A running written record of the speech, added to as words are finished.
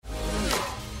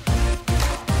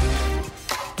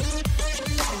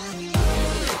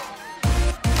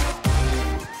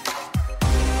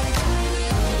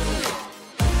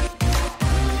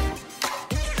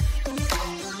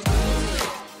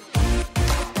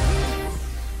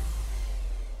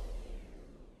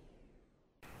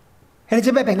兄弟姊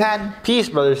妹平安。 Peace,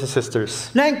 brothers and sisters.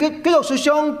 咱繼續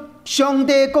說上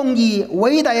帝公義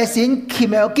偉大嘅神奇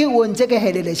妙救恩這個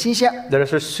系列嘅信息。 Let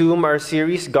us resume our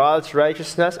series, God's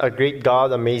Righteousness, a Great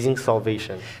God, Amazing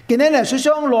Salvation. 今日嚟說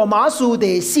上羅馬書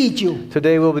第4章，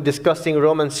 Today we'll be discussing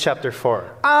Romans chapter 4,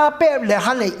 亞伯拉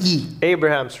罕嘅義。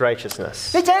 Abraham's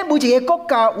righteousness. 你知每一個國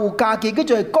家有家己叫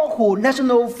做國父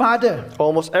 （national father）。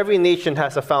 Almost every nation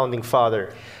has a founding father.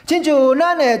 正如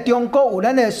咱嘅中國有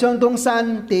咱嘅孫中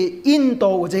山，喺印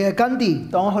度有一個甘地，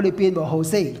當菲律賓有好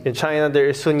勢。 In China,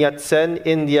 there is Sun Yat-sen,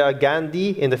 India,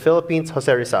 Gandhi. In the Philippines,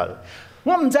 Jose Rizal.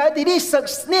 我唔知喺你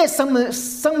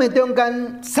生命中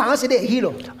間啥是你嘅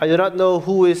hero。 I do not know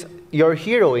who is your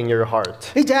hero in your heart,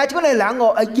 你就係呢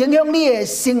個人影響你嘅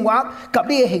生活及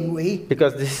你嘅行為。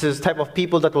 because this is the type of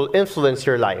people that will influence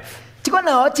your life. 呢個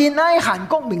人我真愛韓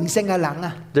國明星嘅人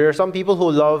啊！ There are some people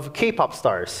who love K-pop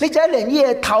stars. 你就係連呢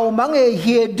個頭毛嘅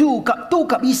hairdo 都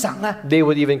及以上啊！ They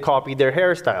would even copy their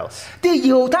hairstyles. 啲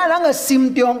猶太人嘅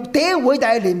心中第一偉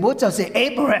大嘅人物就是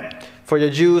Abraham， For the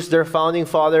Jews, their founding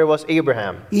father was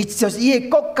Abraham. 而就是呢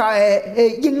個國家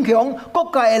嘅影響，國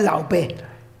家嘅老爸。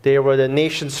 They were the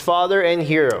nation's father and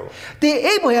hero.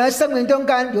 喺 Abraham 嘅生命中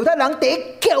間，猶太人第一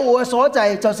驕傲嘅所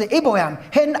在就是 Abraham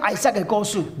獻艾撒嘅故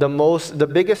事。 The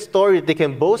biggest story that they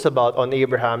can boast about on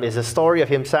Abraham is the story of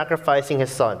him sacrificing his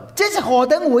son. 這是何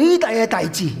等偉大嘅大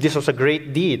事！ This was a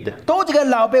great deed. 多一個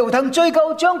老爸有通追究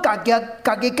將家己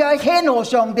家獻予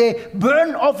上帝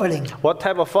burn offering。 What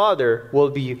type of father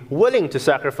will be willing to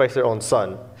sacrifice their own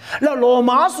son? 嗱，羅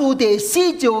馬書第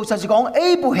4章就是講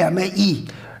Abraham 嘅義。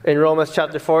 In Romans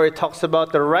chapter 4, it talks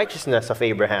about the righteousness of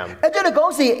Abraham. 一張嚟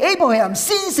講是 Abraham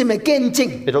先善嘅見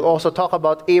證。 It will also talk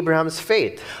about Abraham's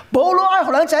faith. 保羅愛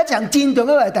學人就係一場戰鬥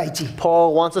嘅大事。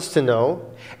 Paul wants us to know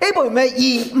Abraham 嘅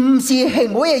義唔是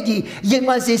行為嘅義，仍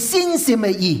然是先善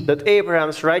嘅義。 that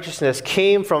Abraham's righteousness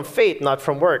came from faith, not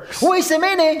from works. 為什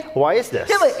麼呢？ Why is this?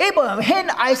 因為 Abraham 獻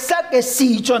艾撒嘅時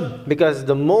陣 Because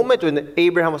the moment when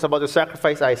Abraham was about to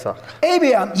sacrifice Isaac,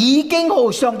 ，Abraham 已經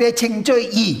和上帝稱罪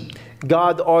義。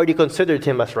 God already considered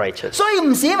him as righteous. 所以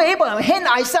唔是因為 Abraham 獻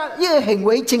艾撒呢個行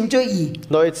為稱罪義，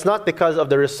 No, it's not because of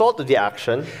the result of the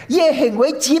action, 呢個行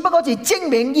為只不過是證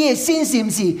明呢個先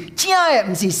善是真嘅，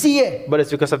唔是私嘅。 but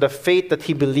it's because of the faith that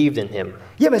he believed in him.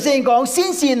 因為先講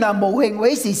先善啊，無行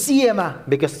為是私嘅嘛。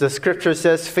 Because the scripture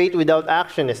says faith without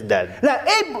action is dead. 嗱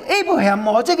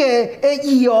，Abraham 我即個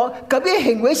義哦，咁啲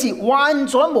行為是完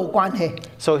全冇關係。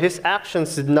 So his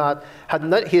actions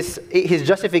his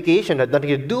justification had nothing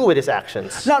to do with his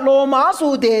actions. 嗱，羅馬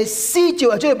書第4章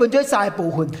係將佢分咗三部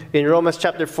分。 In Romans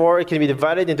chapter 4, it can be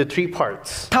divided into 3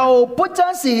 parts. 頭8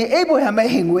章是 Abraham 嘅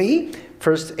行為，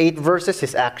 First 8 verses,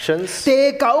 his actions.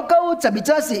 第9、12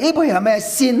章是 Abraham 嘅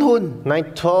身份，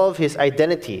 9, 12, his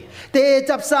identity. 第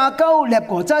13、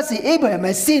19章是 Abraham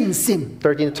嘅信心。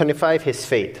 13 to 25, his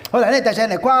faith. 好啦，你大家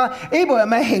嚟看 Abraham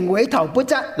嘅行為頭8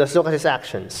章， Let's look at his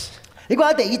actions. 你講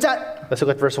下第1章。 Let's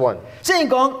look at verse 1. 雖然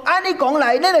講按你講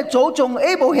嚟，呢個祖宗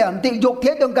Abraham 的肉體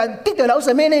中間得到了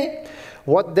什麼呢？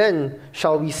 What then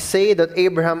shall we say that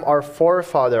Abraham our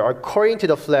forefather, according to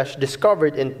the flesh,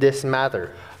 discovered in this matter?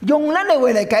 用咱嘅話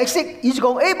嚟解釋，意思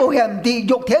講 Abraham 的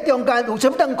肉體中間有什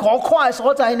麼等可誇嘅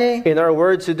所在呢？ In our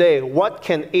words today, what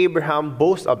can Abraham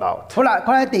boast about? 好啦，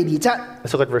看下第2章。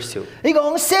 Let's look at verse 2. 你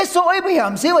講世俗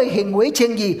Abraham 是為行為稱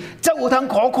義，就無通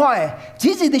可誇嘅，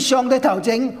只是喺上帝頭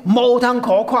前無通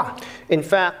可誇。 In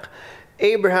fact,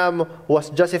 Abraham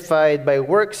was justified by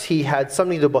works he had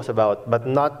something to boast about, but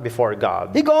not before God.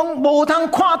 你講無通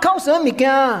誇靠什麼物件？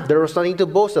 There was nothing to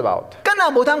boast about. 今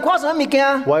日無通誇什麼物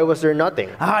件？ Why was there nothing?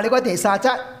 啊，你講第3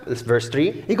章。 It's verse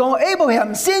 3. 你講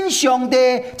Abraham 信上帝，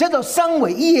這就生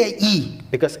為義嘅義。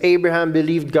 Because Abraham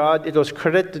believed God, it was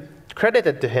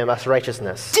credited to him as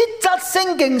righteousness. 這則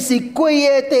聖經是貴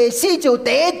嘅第4章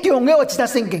第一章嘅一則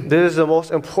聖經。 This is the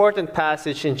most important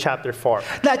passage in chapter 4.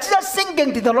 嗱，這則聖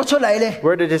經點度攞出嚟咧？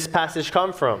 Where did this passage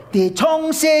come from? 第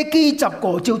創世記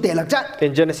15章第6節。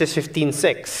 In Genesis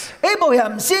 15:6.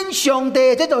 Abraham 信上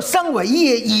帝，這就生為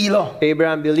義嘅義咯。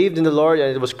 Abraham believed in the Lord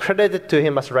and it was credited to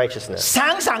him as righteousness.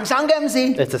 省嘅唔是。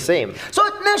 It's the same. 所以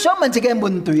你想問一個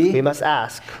問題 We must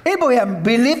ask, ：Abraham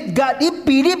believe God，你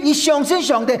believe 你相信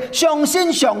上帝，相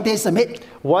信上帝什麼？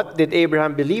 what did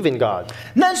Abraham believe in God?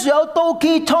 咱需要到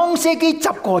去創世記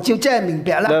15章真係明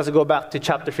白啦。 Let us go back to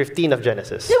chapter 15 of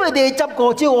Genesis. 因為第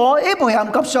15章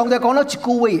Abraham及上帝講咗一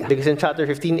句話啊。 Because in chapter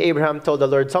 15, Abraham told the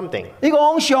Lord something. 你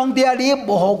講上帝啊，你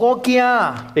冇好我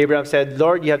驚， Abraham said,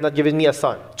 Lord, you have not given me a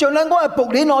son. 將來我係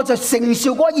僕人，我就承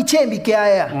受我一切物件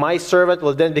啊。 My servant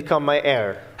will then become my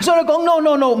heir. 所以你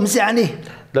講 no，唔是安尼。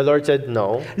 The Lord said,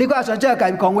 no. 你講上帝係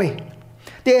咁講話。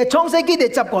第創世記第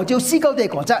15章4到第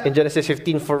5節。 In Genesis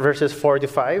 15, verses 4 to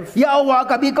 5, 又話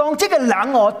甲伊講，即個人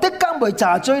哦，的確袂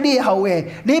查罪你的後裔，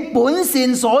你本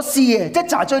善所施嘅，即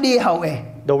查罪你的後裔。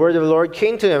 the word of the Lord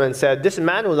came to him and said, This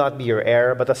man will not be your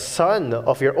heir, but the son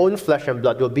of your own flesh and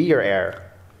blood will be your heir.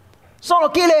 所羅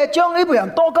基咧將呢部人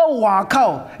多到話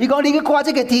口，伊講你去看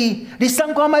這個天，你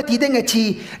心看買天頂嘅刺，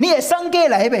你係生機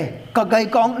嚟唄。佢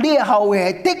講你嘅後裔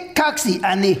的確是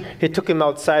安尼。 He took him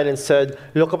outside and said,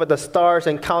 Look up at the stars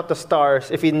and count the stars.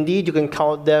 If indeed you can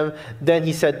count them, then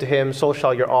he said to him, So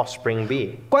shall your offspring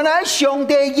be. 原來上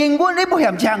帝應允呢部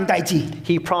人一項代志，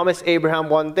 He promised Abraham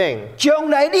one thing. 將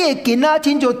來你嘅囡仔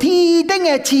親像天頂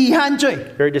嘅刺限罪。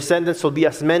 Your descendants will be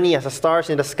as many as the stars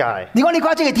in the sky. 你講你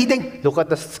看這個天頂， Look at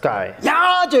the sky. 也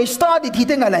最 star 喺天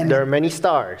頂嘅嚟。 There are many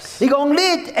stars. 你講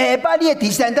你把你嘅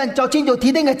descendant就親像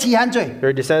天頂嘅刺限罪，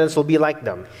 Your descendants will be like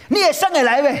them. 你係生嘅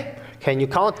嚟咩？ Can you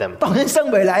count them? 當然生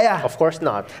未嚟啊！ Of course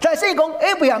not. 但係所以講，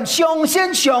亞伯蘭相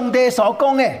信上帝所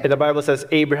講嘅。 And the Bible says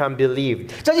Abraham believed.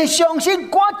 就是相信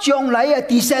我將來嘅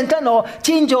descendant哦，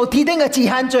親像天頂嘅刺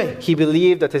限罪。 He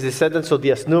believed that his descendants will be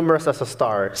as numerous as the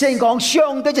stars, 所以講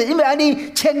上帝就因為安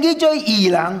尼稱佢做義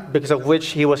人。 because of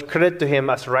which he was credited to him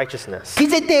as righteousness. 其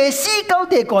實第4到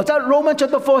第5節 Roman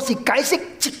chapter 4是解釋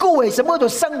一句為什麼叫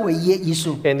生為義嘅意思。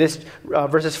 In this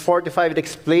verses 4 to 5, it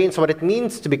explains what it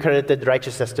means to be credited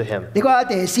righteousness to him. 你看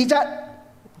第4節、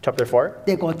 Chapter 4,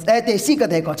 第4個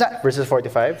第5節， verses 4 to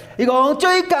 5. 你講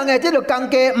追更嘅這條更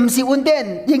嘅唔是恩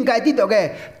典應該得到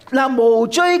嘅，嗱無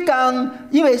追更，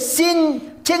因為先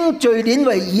稱罪人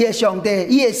為義嘅上帝，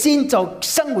伊嘅先就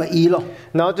生為義咯。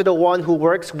 Now to the one who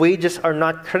works, wages are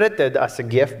not credited as a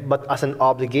gift, but as an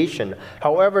obligation.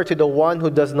 However, to the one who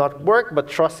does not work, but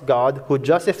trusts God, who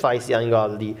justifies the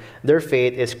ungodly, their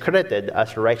faith is credited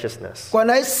as righteousness. 原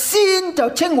來先就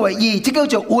稱為義，這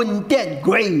叫做恩典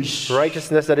grace。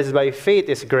 Righteousness that is by faith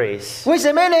is grace. 為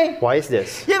什麼呢？ Why is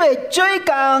this? 因為追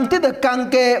更得到更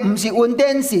嘅唔是恩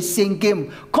典是聖經，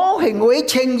靠行為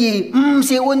稱義唔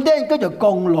是恩典叫做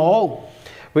功勞。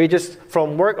 Wages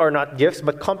from work are not gifts,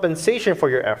 but compensation for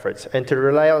your efforts. And to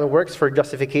rely on works for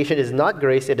justification is not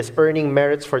grace, it is earning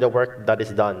merits for the work that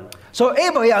is done. 所以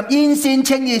亞伯蘭因信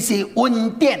稱義是恩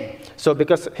典。 So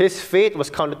because his faith was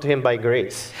counted to him by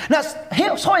grace. 嗱，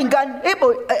忽然間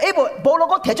保羅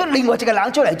哥提出另外一個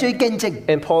人出嚟做見證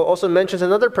And Paul also mentions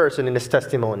another person in his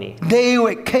testimony,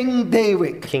 ，David King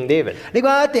David。 King David. 你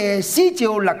講第4章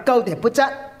6到第8節，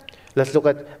 Let's look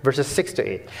at verses 6 to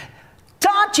 8. 揸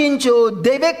親像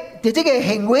David 嘅這個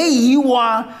行為以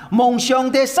話，望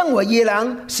上帝生活嘅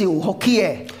人是有福氣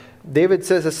嘅。 David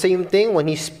says the same thing when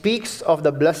he speaks of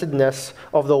the blessedness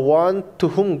of the one to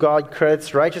whom God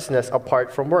credits righteousness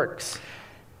apart from works.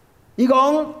 伊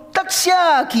講得赦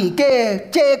其嘅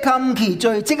遮禁其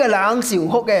罪，這個人是有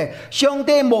福嘅；上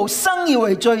帝無生以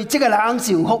為罪，這個人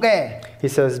是有福嘅。 He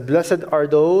says, Blessed are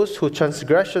those whose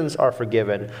transgressions are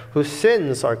forgiven, whose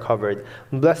sins are covered.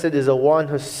 Blessed is the one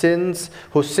whose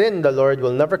sin the Lord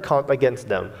will never count against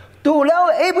them. 到了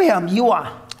亞伯蘭以話，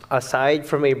 Aside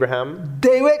from Abraham,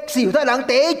 David 是猶太人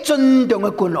第一尊重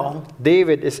嘅君王。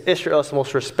 David is Israel's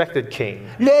most respected king.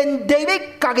 連 David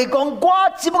家己講，我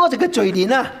只不過係個罪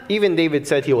人啊， Even David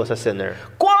said he was a sinner.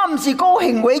 我唔是個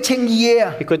行為稱義嘅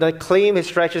啊。 He could not claim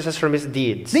his righteousness from his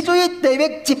deeds. 你注意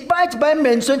David 一擺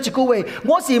面信一句話，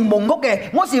我是蒙福嘅，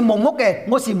我是蒙福嘅，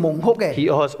我是蒙福嘅。 He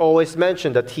has always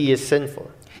mentioned that he is sinful.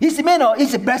 意思咩咯？意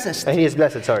思 blessed。 And he is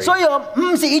blessed, sorry. 所以我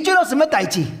唔是伊做咗什麼大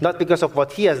事。 Not because of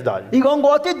what he has done, 你講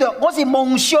我得到，我是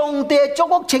蒙上帝祝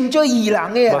福稱做義人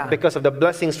嘅啊 but。because of the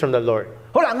blessings from the Lord.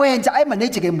 好啦，我現在問你一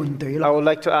個問題 I 咯。 would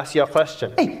like to ask you a question.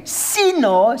 信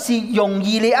哦是容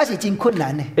易呢，還是真困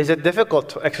難呢？ Is it difficult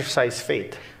to exercise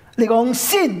faith? 你講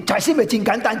信才是咪真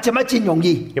簡單，怎麼真容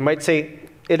易？ You might say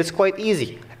it is quite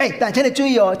easy. 但請你注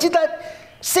意哦，記得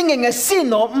聖經嘅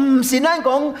信哦，唔是咱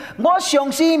講我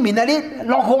相信明日你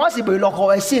落雨還是未落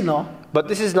雨嘅信哦。 But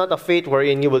this is not a faith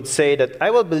wherein you would say that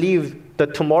I will believe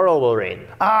that tomorrow will rain.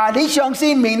 你相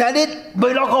信明日你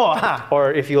未落雨啊？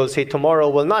 Or if you will say tomorrow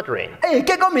will not rain.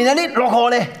 結果明日你落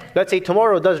雨咧， Let's say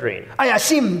tomorrow does rain. 哎呀，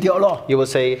信唔着咯。 You will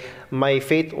say, my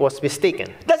faith was mistaken.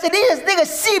 但是呢個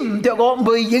信唔着我，唔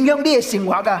會影響你嘅生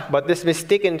活噶。 But this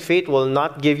mistaken faith will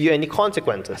not give you any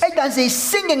consequences. 但是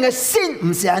聖經嘅信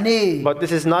唔是安尼。 But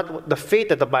this is not the faith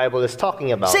that the Bible is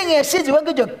talking about. 聖經嘅信就講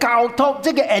叫做交託，即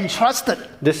係 entrusted。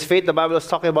 This faith the Bible is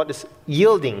talking about is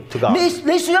yielding to God.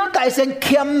 你需要大聲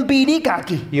謙卑你家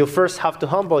己， You first have to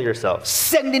humble yourself.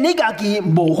 承認你家己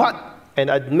無法， and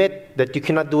admit that you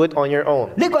cannot do it on your own.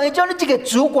 你講要將你自己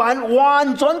主管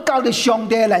完全交到上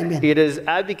帝裏面， It is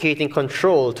advocating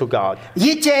control to God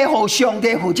一切由上帝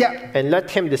負責。 and let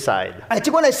Him decide.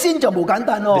 這個嚟先就冇簡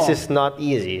單咯。 This is not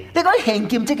easy. 你講現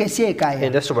今這個世界啊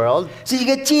In，this world 是一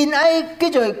個真愛叫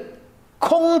做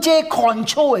控制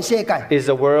control 嘅世界， is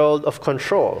a world of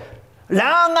control. 人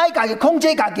愛家己控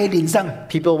制家己嘅人生，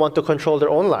 People want to control their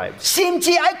own lives. 甚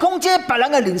至愛控制別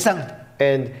人嘅人生。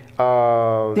 And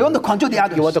They want to control the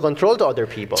you want others。to control to other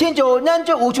people. 千做人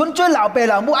做有種最老爸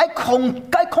老母愛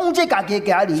控制家己嘅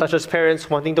家裡， Such as parents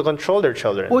wanting to control their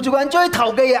children. 有種最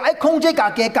頭嘅愛控制家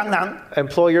己嘅工人。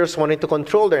 Employers wanting to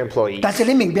control their employees. 但是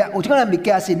你明白，有種嘅物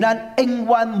件是咱永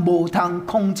遠無通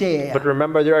控制嘅。 But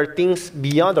remember, there are things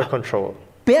beyond our control.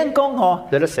 俾人講嗬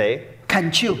Let us say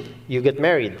 ，control。 you get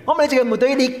married. 我問你一個問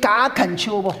題，你假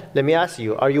control 喎？ Let me ask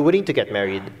you, are you willing to get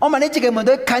married? 我問你一個問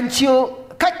題，control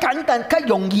較簡單、較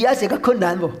容易，還是較困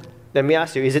難喎？ Let me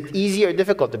ask you, is it easy or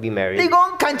difficult to be 你 married?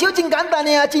 講 control 真簡單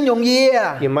呀，真容易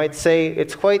呀。 You might say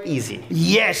it's quite easy,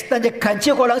 Yes，但係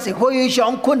control 可能是非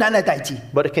常困難嘅代志。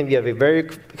 but it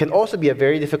can also be a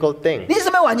very difficult thing. 你知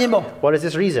咩原因冇？ What is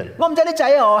this reason? 我唔知你知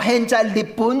哦，現在日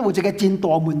本有一個真大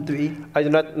問題， I do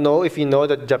not know if you know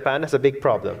that Japan has a big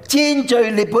problem. 真多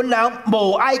日本人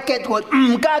無愛結婚，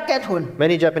唔敢結婚。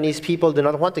 Many Japanese people do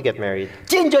not want to get married.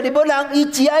 真多日本人伊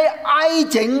只愛愛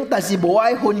情，但是無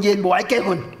愛婚姻，無愛結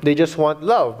婚。 They just want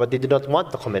love, but they do not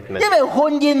want the commitment. 因為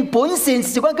婚姻本身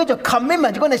是講叫做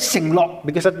commitment，就講係承諾。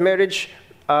 Because that marriage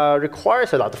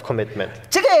requires a lot of commitment.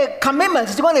 這個 commitment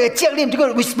是講你嘅責任，這個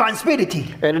responsibility。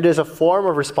 And it is a form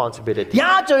of responsibility. 也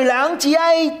最人只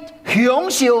愛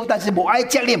享受，但是無愛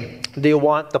責任。 They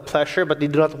want the pleasure, but they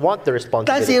do not want the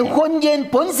但是 responsibility. 婚姻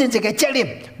本身是個責任，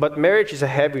 But marriage is a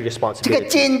heavy 這個 responsibility.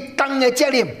 真重嘅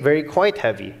責任。 Very quite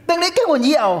heavy. 當你結婚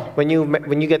以後， When you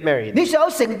get married, 你需要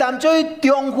承擔最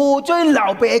丈夫、最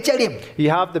老爸嘅責任，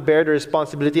 you have to bear the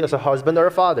responsibility as a husband or a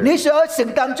father, 你需要承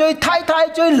擔最太太、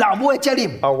最老母嘅責任。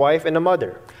 a wife and a mother.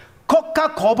 更加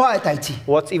可怕嘅代志，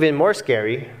 What's even more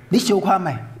scary, 你想看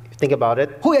未？ think about it,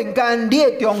 忽然間，你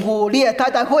嘅丈夫、你嘅太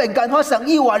太忽然間發生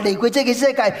意外離開這個世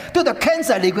界，都到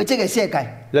cancer 離開這個世界，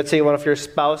 let's say one of your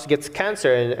spouse gets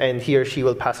cancer and he or she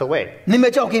will pass away. 你咪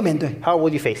做去面對？ How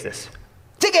will you face this?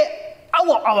 這個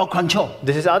our control，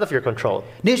 This is out of your control.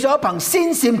 你需要憑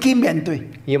信心去面對。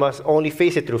 You must only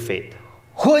face it through faith.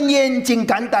 婚姻真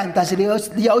簡單，但是你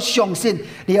要相信，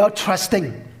你要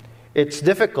trusting。 It's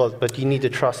difficult, but you need to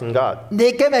trust in God.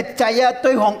 你今日知啊，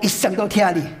對方一生都聽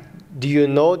你。 Do you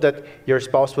know that your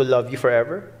spouse will love you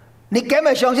forever? 你今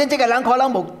日相信這個人可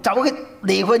能冇走去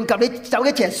離婚，及你走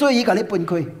去邪水，及你分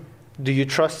開。 Do you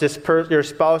trust your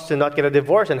spouse to not get a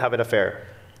divorce and have an affair?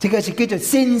 這個是叫做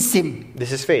信心。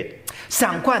 This is faith.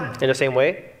 相反， In the same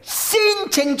way, 先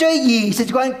情最易是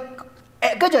講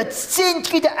叫做先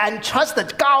叫做 entrusted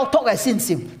交託嘅信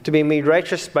心。 to be made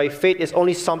righteous by faith is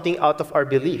only something out of our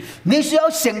belief. 你需要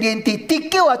承認地跌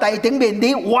跤嘅第頂面，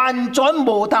你完全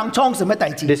無當創什麼大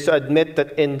志。 It is to admit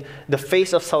that in the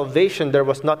face of salvation, there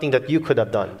was nothing that you could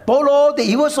have done. 保羅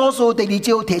第二個所述第二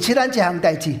章提出咱這項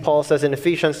大志， Paul says in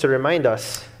Ephesians to remind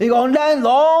us, 你講咱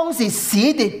攏是死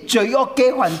喺罪惡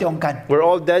嘅環中間， we're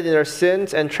all dead in our sins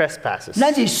and trespasses.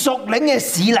 咱是屬靈嘅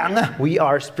死人啊！ We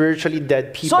are spiritually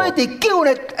dead 所以 people. 地叫你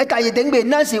喺第二頂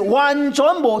面，咱是完全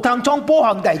無當創保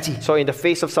項大志。 So in the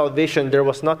face of salvation, there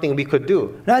was nothing we could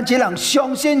do. 咱只能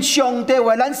相信上帝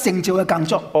為咱成就嘅工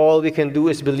作。 All we can do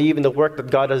is believe in the work that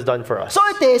God has done for us. 所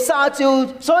以第三章，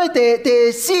所以第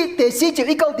四章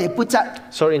一到第八節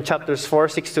So in chapters 4,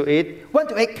 6 to 8, ，1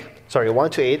 to 8。1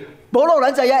 to 8, 保羅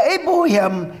咱就有一部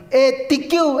分跌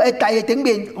跤喺第二頂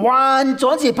面，完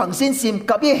全是憑信心，及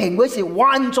啲行為是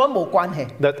完全冇關係。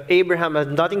 that Abraham has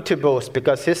nothing to boast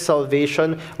because his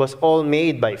salvation was all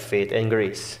made by faith and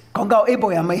grace. 講到呢部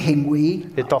分嘅行為，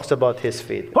 It talks about his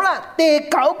faith. 好啦，第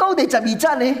九到第12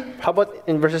節呢， How about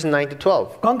in verses 9 to 12?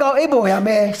 講到呢部分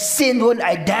嘅身份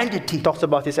identity It。talks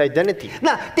about his identity.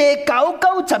 嗱，第九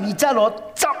到12節咯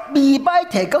，12擺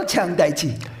提到長大字，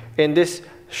 In this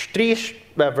three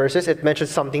verses, it mentions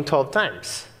something 12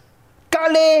 times. 隔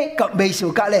離及未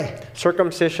受隔離。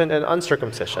 Circumcision and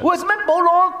uncircumcision. 為什麼保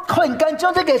羅忽然間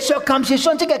將這個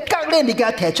circumcision這個隔離你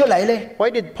嘅提出嚟呢？ Why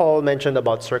did Paul mention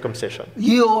about circumcision?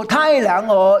 猶太人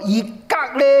以隔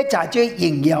離就最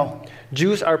榮耀。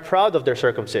 Jews are proud of their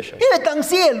circumcision. 因為當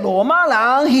時嘅羅馬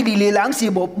人、希利尼人是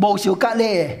冇受隔離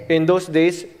嘅， In those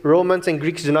days, Romans and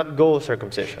Greeks do not go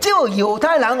circumcision. 只有猶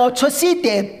太人出世第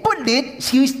8日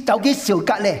就去受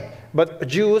隔離， But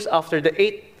Jews, after the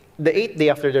eighth day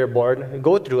after they're born,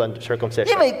 go through circumcision.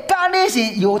 因為隔離是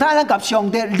猶太人及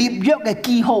上帝立約嘅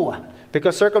記號啊。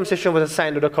Because circumcision was a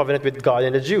sign of the covenant with God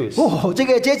and the Jews. 哦，這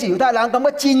是猶太人感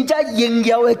覺真正榮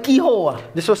耀嘅記號啊！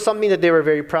 This was something that they were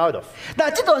very proud of. 但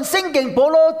係這段聖經保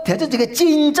羅提出一個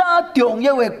真正重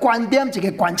要嘅觀點，一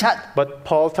個觀察， But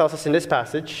Paul tells us in this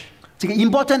passage 一個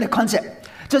important 嘅 concept，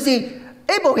就是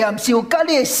亞伯蘭受割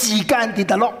禮嘅時間喺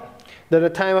度落， that the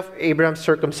time of Abraham's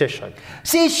circumcision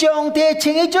是上帝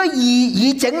稱起咗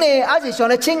以前呢，還是上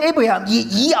帝稱亞伯蘭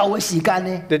以後嘅時間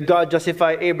呢？ did God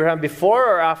justify Abraham before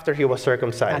or after he was 啊，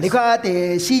 circumcised? 你看第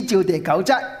4章第9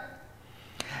節，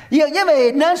因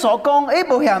為咱所講亞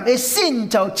伯蘭嘅信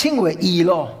就稱為義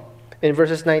咯。 In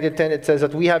verses 9 to 10, it says that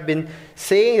we have been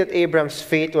saying that Abraham's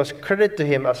faith was credited to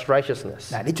him as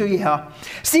righteousness. 嗱，你注意下，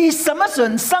是什麼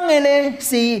時生嘅呢？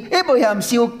是亞伯蘭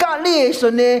受割禮嘅時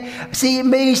候呢？是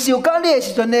未受割禮嘅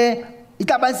時候呢？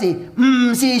答案是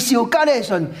唔是受割禮嘅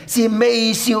時候，是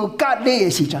未受割禮嘅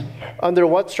時候。 Under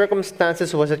what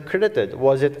circumstances was it credited?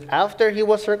 Was it after he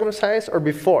was circumcised or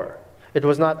before? It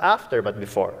was not after, but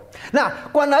before. 嗱，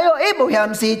原來亞伯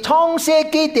蘭是創世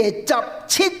紀第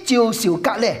17章受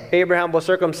割禮， Abraham was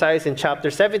circumcised in chapter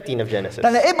 17 of Genesis.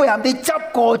 但係亞伯蘭第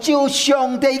15章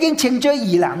上帝已經稱咗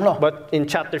義人咯。 But in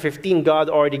chapter 15, God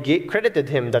already credited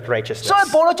him that righteousness. 所以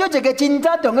保羅將一個真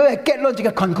正重要嘅結論，一個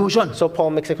conclusion。 So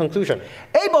Paul makes a conclusion.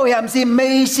 亞伯蘭是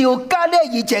未受割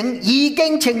禮以前已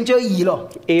經稱咗義咯。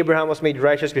 Abraham was made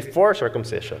righteous before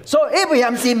circumcision. 所以亞伯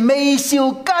蘭是未受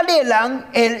割禮人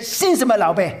嘅先什麼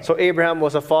老爸。 So Abraham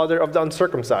was a father of the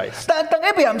uncircumcised. 但當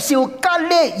亞伯蘭受割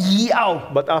禮以後，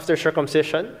 But after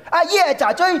circumcision, 伊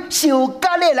就做受割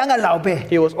禮人嘅老爸。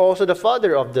 he was also the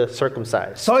father of the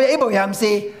circumcised. 所以亞伯蘭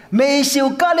是未受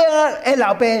割禮嘅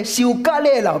老爸，受割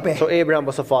禮嘅老爸。 So Abraham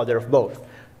was a father of both.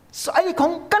 所以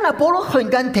講，今日保羅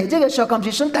很緊提這個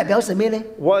circumcision 代表什麼呢？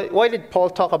 Why did Paul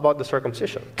talk about the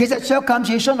circumcision? 其實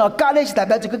circumcision 和割禮是代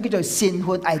表一個叫做身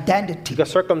份 identity。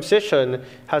 Because circumcision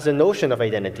has a notion of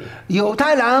identity. 猶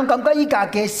太人感覺依家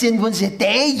嘅身份是第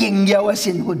一榮耀嘅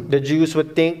身份， The Jews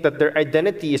would think that their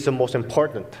identity is the most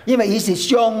important 因為伊是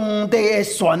上帝嘅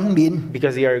選民。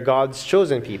 because they are God's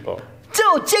chosen people. 只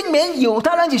有證明猶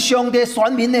太人是上帝嘅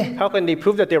選民呢 How can they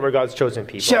prove that they were God's chosen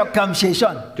people?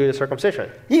 ？circumcision， Through the circumcision.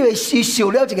 因為是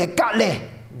受了一個割禮。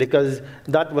 Because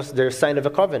that was their sign of a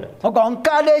covenant. 我講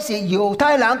割禮是猶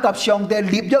太人及上帝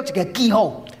立約一個記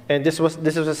號， And this was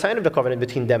a sign of the covenant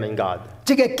between them and God.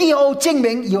 這個記號證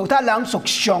明猶太人屬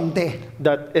上帝，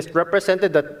 That it represented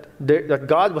that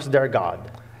God was their God.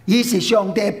 伊是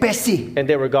上帝嘅百姓。 And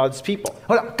they were God's people.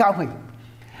 好啦，教會，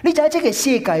你就喺這個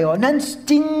世界哦，咱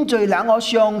真濟人哦，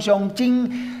常常真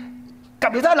及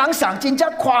猶太人上真正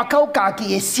誇口家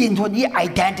己嘅身份與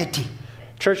identity。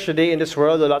 Church today in this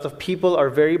world, a lot of people are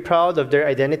very proud of their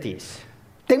identities.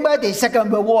 頂擺第 Second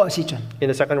World War 嘅時陣，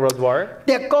 In the Second World War,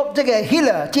 德國這個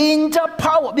Hitler 真正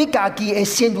power 俾家己嘅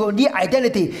身份與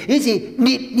identity，伊是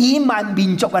日耳曼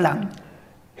民族嘅人，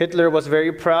 Hitler was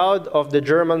very proud of the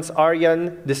Germans'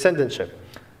 Aryan descendantship.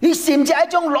 伊甚至係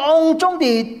將囊中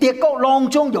嘅德國囊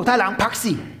中猶太人拍死，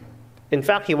 In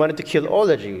fact, he wanted to kill all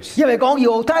the Jews 因為講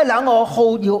猶太人哦好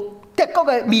要德國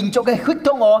嘅民族嘅血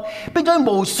統哦變咗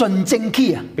無純正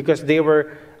氣啊！ because they were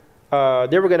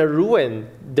going to ruin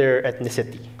their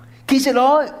ethnicity. 其實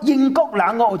咯，英國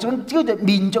人哦有種叫做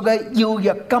民族嘅優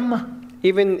越感啊！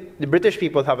 Even the British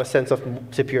people have a sense of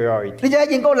superiority. 你睇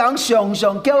英國人常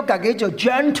常叫自己做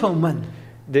gentleman，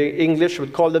 The English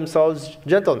would call themselves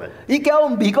gentlemen 伊叫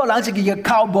美國人就叫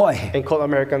cowboy。 and call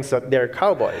Americans that they're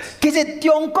cowboys. 其實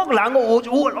中國人我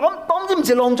講唔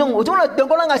是當中，我種嚟中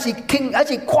國人係傾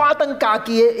係誇登家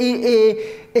己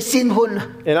嘅身份，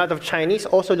 And a lot of Chinese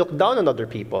also look down on other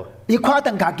people. 伊誇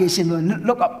登家己嘅身份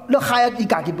，look high 伊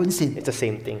家己本身。 It's the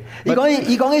same thing. 伊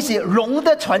But 講伊是龍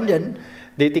的傳人，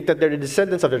 they think that they're the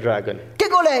descendants of the dragon 結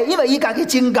果咧，因為伊家己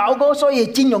真搞過，所以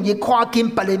真容易跨見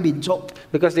別嘅民族。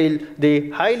 because they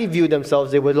highly view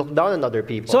themselves. They would look down on other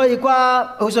people. 所以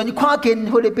好像你跨見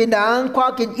菲律賓人、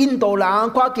跨見印度人、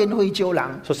跨見非洲人。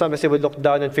 So sometimes they would look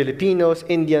down on Filipinos,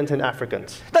 Indians, and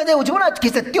Africans. 但係有種咧，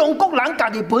其實中國人家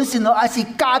己本身咯，係是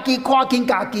家己跨見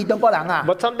家己中國人啊。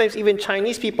 But sometimes even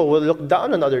Chinese people will look down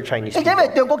on other Chinese 因 people. 為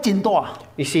中國真大，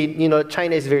 You see,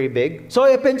 China is very big.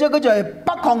 所以變咗佢就係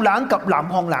北韓人及南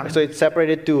韓人。 So it's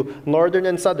separated to northern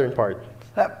and southern part.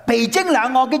 北京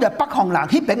人我叫做北韓人，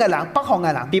嗰邊嘅人北韓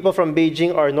嘅人。 People from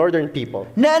Beijing are northern people.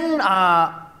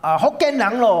 咱福建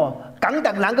人咯，廣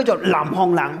東人叫做南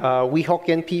韓人。 We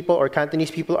Hokkien people or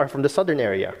Cantonese people are from the southern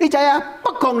area. 你知啊，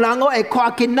北韓人我係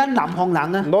跨見咱南韓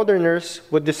人啊。 Northerners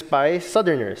would despise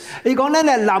southerners. 你講咱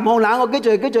係南韓人，我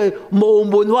叫做無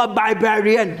文化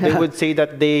barbarian。 They would say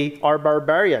that they are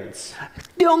barbarians.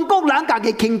 中國人家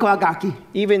己傾跨家己。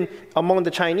 Even among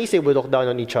the Chinese, they would look down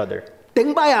on each other.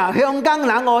 頂擺啊，香港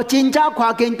人我戰爭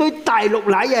跨境對大陸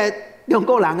嚟嘅中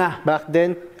國人啊， Back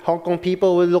then, Hong Kong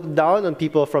people would look down on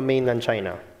people from mainland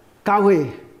China. 教會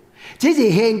只是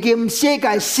現今世界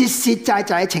實實在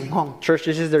在嘅情況。 Church,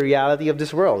 this is the reality of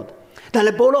this world. 但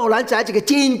係保羅咱就係一個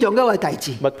真重要嘅代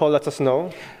志， But Paul lets us know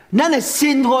咱嘅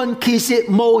身份其實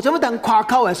冇什麼等誇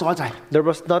口嘅所在。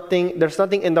 there's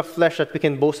nothing in the flesh that we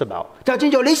can boast about. 就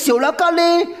算做你受了隔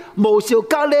離，冇受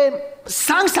隔離，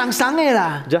生嘅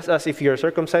啦。 Just as if you're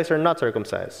circumcised or not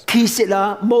circumcised. 其實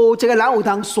啊，冇一個人有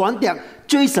通選擇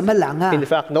追什麼人啊， In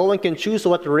fact, no one can choose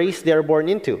what race they are born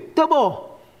into. 對不？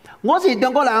我是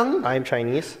中國人， I am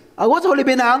Chinese. 我是菲律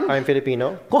賓人， I am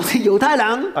Filipino. 我是猶太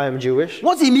人， I am Jewish.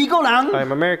 我是美國人， I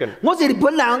am American. 我是日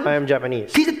本 I 人。 am Japanese.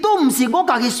 其實都唔是我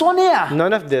自己選嘅啊，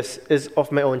 None of this is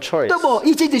of my own choice. 對不？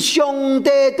呢只是上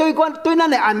帝對咱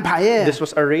嚟安排嘅， This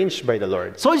was arranged by the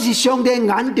Lord. 所以是上帝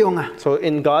眼中啊。 So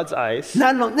in God's eyes,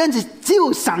 咱是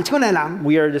照神出嚟人，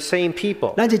 we are the same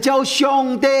people. 咱是照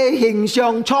上帝形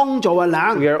象創造嘅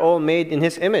人。 We are all made in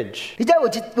His image. 你知有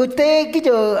啲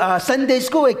叫做Sunday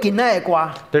School 嘅見仔嘅歌，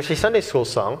 There's a Sunday school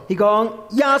song. 佢講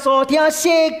耶穌聽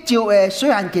寫照嘅水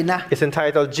漢見啊， It's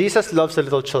entitled Jesus Loves the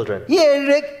Little Children. 呢個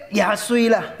lyric也水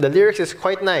啦。 The lyrics is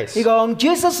quite nice. 佢講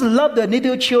Jesus loved the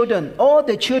little children, all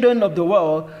the children of the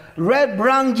world, red,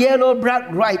 brown, yellow, black,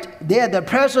 white. They are the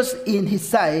precious in His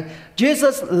sight.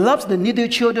 Jesus loves the little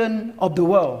children of the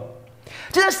world.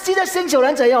 即係聖經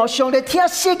人就係上帝聽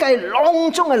世界當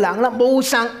中嘅人啦，無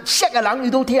神識嘅人佢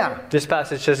都聽。 This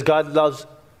passage says God loves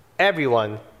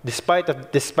everyone despite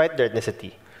their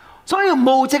ethnicity. 所以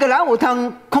冇一個人有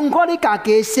通控告你家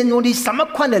己身份你什麼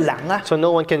款嘅人啊。 So no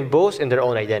one can boast in their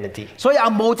own identity. 所以也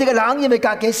冇一個人因為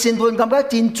家己身份感覺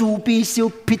真自卑、小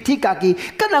撇剔家己，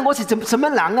今日我是什麼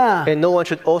人啊？ And no one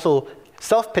should also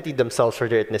self-pity themselves for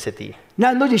their ethnicity.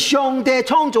 難道是上帝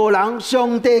創造人、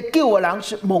上帝叫嘅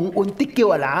人、蒙恩得救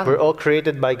嘅人？ We're all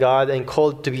created by God and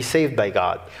called to be saved by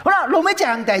God. 好啦，落尾一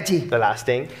項代志， The last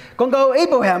thing 講到亞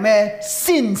伯蘭嘅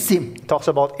信心， talks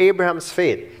about Abraham's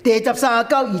faith, 第13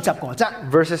到25節。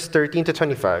 verses 13 to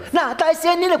 25. 嗱，但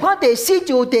是你嚟看第4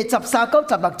章第13到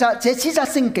16節，這四節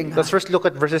聖經啊 Let's，first look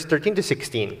at verses 13 to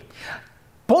 16.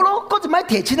 保羅嗰陣咪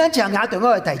提出咱講亞當嗰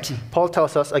個代志， Paul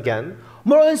tells us again,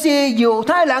 無論是猶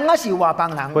太人還是外邦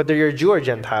人， whether you're Jew or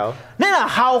Gentile, 你若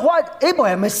效法亞伯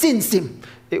蘭嘅信心。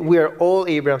 we are all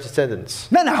Abraham's descendants.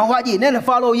 咱就效法伊，咱就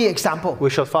follow 伊 example， We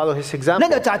shall follow his 咱 example.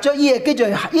 就找咗伊嘅叫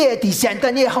做伊嘅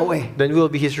descendant 伊嘅後裔， Then we will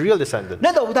be his real descendants.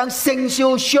 咱就有當承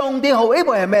受上帝後裔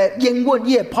嘅咩應允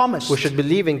伊嘅 We promise。 should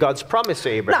believe in God's promise to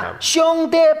嗱， Abraham.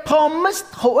 上帝 promise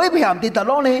後裔係佇佗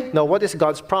落呢？ Now, what is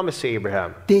God's promise to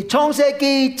Abraham? 佇創世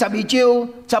記12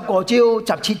章、15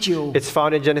章、17章。 It's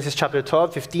found in Genesis chapter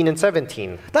 12, 15, and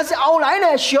 17. 但是後來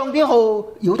呢，上帝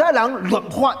後猶太人律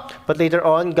法， But later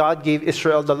on, God gave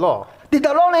Israel the law. 佇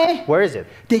佗落呢？ Where is it?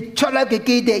 佇出埃及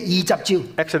記第20章。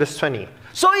 Exodus 20.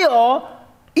 所以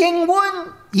應允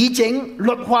以前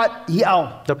律法以後，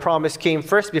 The promise came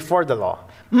first before the law.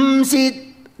 唔是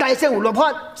大聖有律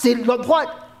法，是律法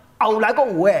後來個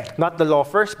有嘅。 Not the law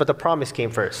first, but the promise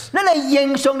came first. 咱嚟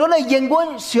認上咗嚟應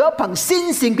允，是要憑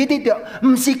信心佢得着，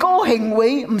唔是靠行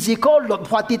為，唔是靠律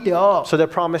法得着。 So the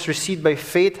promise received by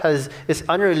faith is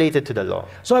unrelated to the law.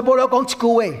 所以保羅講一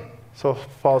句話。 So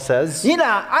Paul says, 你嗱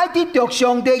愛得着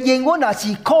上帝應允，那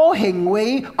是靠行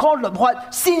為、靠律法，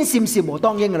信心是無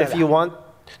當應嘅啦 if。you want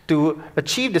to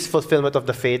achieve this fulfillment of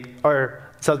the faith or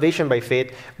salvation by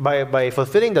faith by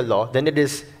fulfilling the law, then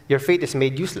your faith is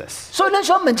made useless. 所以咱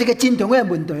想問一個真重要嘅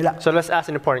問題啦。 So let's ask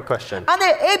an important question. 安尼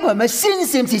亞伯蘭嘅信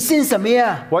心是信什麼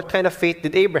啊？ What kind of faith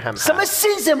did Abraham 什麼 have?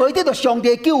 信心可以得到上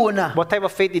帝救恩啊？ What type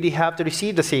of faith did he have to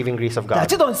receive the saving grace of 嗱， God?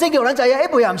 這段聖經咱就係亞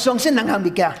伯蘭相信兩項物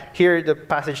件。 Here the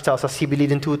passage tells us he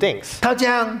believed in two things. 頭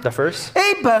先 The first,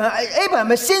 亞伯蘭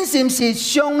嘅信心是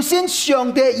相信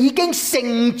上帝已經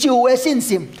成就嘅信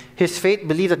心。 his faith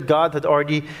believed that God had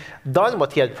already done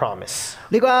what he had promised.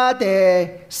 你睇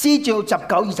第4章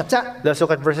19、20節， Let's look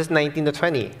at verses 19 to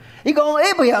 20. 你講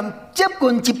亞伯蘭接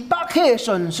近100歲嘅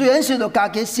時，雖然說到家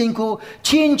己身軀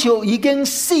親像已經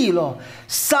死了，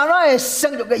撒拉嘅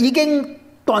生育已經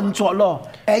斷絕了，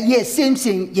伊嘅信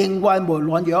心仍然無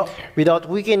軟弱。 Without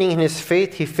weakening in his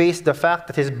faith, he faced the fact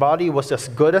that his body was as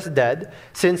good as dead,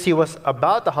 since he was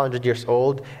about 100 years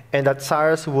old, and that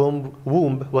Sarah's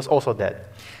womb was also dead.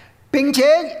 並且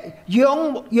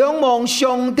仰望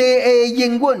上帝嘅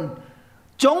應允，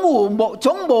總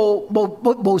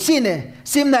無先嘅，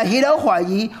心內起了懷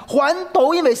疑，反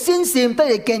倒因為信心得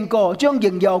以堅固，將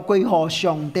榮耀歸乎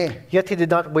上帝。 Yet he did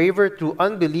not waver through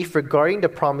unbelief regarding the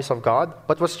promise of God,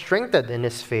 but was strengthened in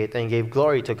his faith and gave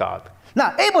glory to God.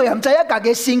 嗱，亞伯蘭知影家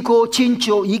己身軀親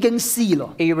像已經死咯，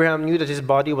 Abraham knew that his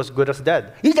body was good as dead,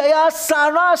 伊知影撒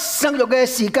拉生育嘅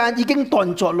時間已經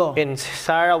斷絕咯。 and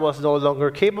Sarah was no longer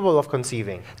capable of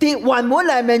conceiving. 啲原文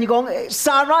裡面講，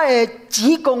撒拉嘅子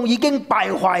宮已經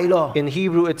敗壞咯。 In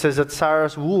Hebrew, it says that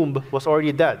Sarah's womb was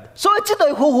already dead. 所以這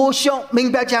對夫婦上明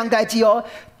白這樣代志哦。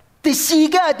啲世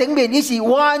界嘅頂面，伊是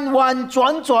完完全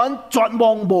全絕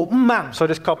望無五望。 So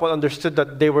this couple understood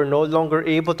that they were no longer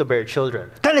able to bear children.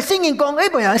 但係聖經講，亞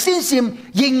伯蘭信心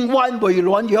仍然未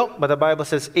軟弱。 But the Bible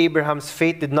says Abraham's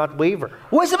faith did not waver.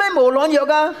 為什麼無軟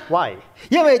弱啊？ Why?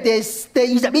 因為第21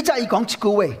節伊講一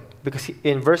句話， Because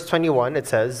in verse 21 it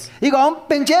says, 伊講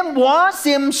並且滿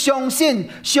心相信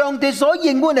上帝所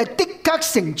應允嘅的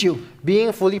確成就。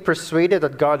 being fully persuaded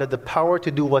that God had the power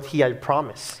to do what he had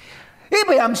promised. 亞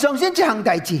伯蘭相信這項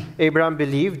代志， Abraham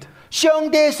believed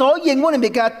上帝所應允嘅物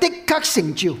件的確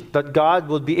成就。 that God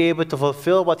would be able to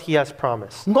fulfill what he has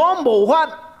promised. 我無法，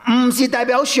唔是代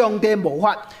表上帝無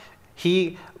法。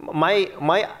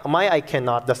 My I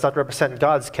cannot does not represent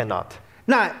God's cannot.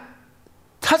 嗱，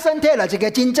黑森泰勒一個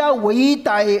真正偉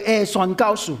大嘅宣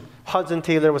教士， Hudson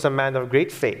Taylor was a man of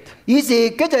great faith. 伊是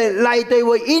叫做內地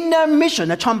會 Inner Mission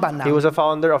嘅創辦 He 人， was a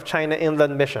founder of China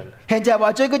Inland Mission. 現在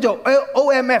話最叫做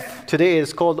OMF。 Today it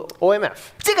is called OMF.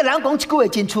 這個人講一句話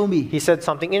真出名， He said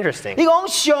something interesting. 伊講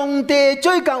上帝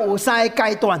最近有三個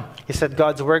階段， He said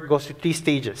God's work goes through 3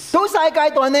 stages. 到三個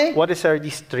階段呢？ What are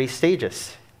these 3 stages?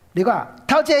 你講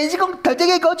頭一個頭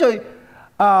一個叫做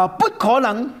不可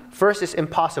能， First is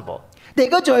impossible. 第二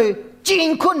個叫做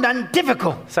真困難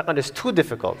difficult， Second is too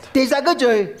difficult. 第三個叫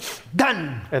做 done。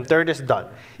 And third is done.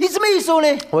 伊什麼意思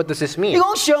呢？ What does this 伊 mean?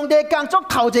 講上帝工作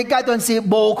頭一個階段是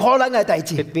無可能嘅代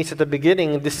志， It means at the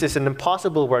beginning this is an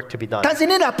impossible work to be done. 但是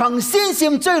你若憑信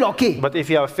心追落去， But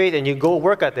if you have faith and you go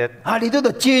work at it, 你都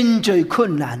到真最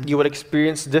困難。 you will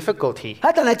experience difficulty.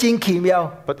 但係真奇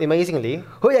妙， But amazingly,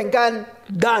 忽然間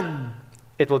done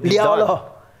it will be 了 done. 咯。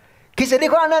其實你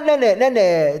看咱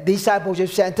嘅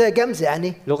discipleship center 咁是安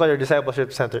尼， Look at your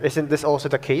discipleship center. Isn't this also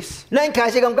the case? 咱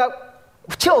開始感覺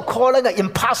超可能嘅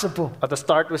impossible， At the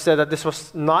start, we said that this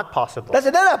was not possible. 但是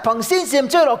咱若憑信心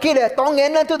追落去咧，當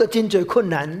然咱都到真最困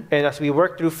難。 And as we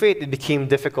worked through faith, it became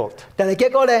difficult. 但係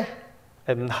結果咧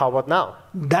And how about now?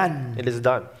 ，done。 It is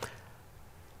done.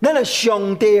 咱嘅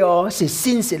上帝哦，是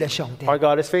信實嘅上帝， Our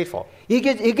God is faithful. 伊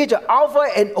叫做 Alpha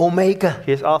and Omega，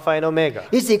 He is Alpha and Omega.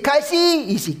 伊是開始，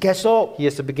伊是結束， He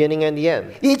is the beginning and the end.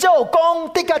 伊就有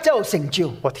講，的確就有成就。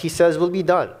 What he says will be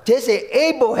done. 這是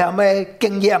亞伯蘭嘅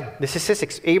經驗， This is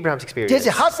Abraham's 這 experience.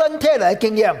 是黑森泰勒嘅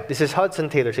經驗。 This is Hudson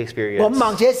Taylor's 我 experience.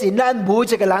 問這是咱每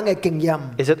一個人嘅經驗。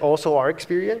 Is it also our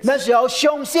experience? 咱需要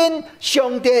相信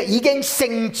上帝已經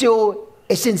成就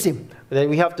嘅信心。 Then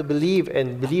we have to believe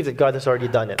that God has already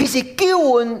done it. 其實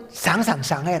救恩常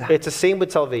常嘅啦， It's the same with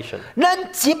salvation. 咱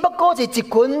只不過是一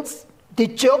群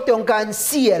伫腳中間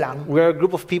死嘅人， We are a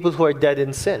group of people who are dead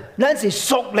in sin. 咱是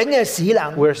屬靈嘅死人。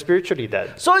 We're spiritually dead.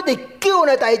 所以伫救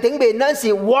恩嘅大頂面，咱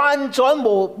是完全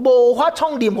無法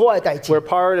創任何嘅代志。 We're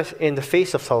powerless in the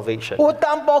face of salvation. 有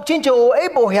淡薄親像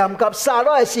亞伯蘭及撒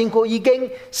拉嘅身軀已經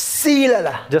死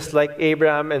啦， Just like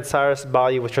Abraham and Sarah's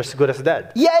body, which was good as dead.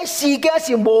 伊喺時間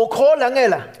是無可能嘅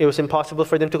啦。 It was impossible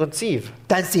for them to conceive.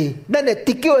 但是咱嘅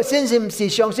得救嘅信心是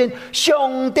相信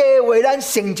上帝為咱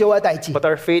成就嘅代志， But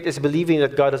our faith is believing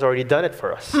that God has already done it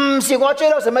for us. 唔是我做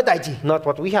咗什麼代志， Not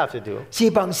what we have to do, 是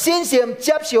憑信心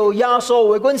接受耶穌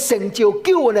為阮成就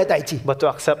救恩嘅代志。 but to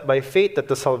accept by faith that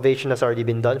the salvation has already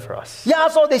been done for us. 耶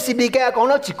穌喺十字架講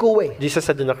咗一句話， Jesus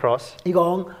said on the cross, 伊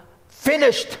講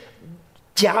finished，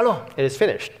假咯， it is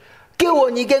finished. 救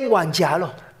恩已經完成咯。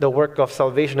 The work of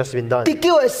salvation has been done. 得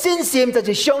救嘅信心就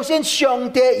是相信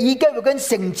上帝已經為阮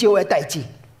成就嘅代志，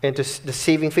 And the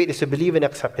saving faith is to believe and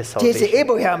accept his 這是 salvation. 亞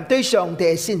伯蘭對上帝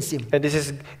嘅信心。 And this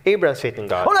is Abraham's faith in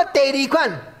好 God. 啦，第二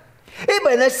款，亞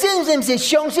伯蘭嘅信心是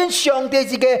相信上帝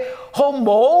自己從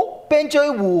無變做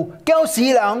有，叫死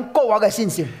人國話嘅信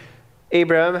心。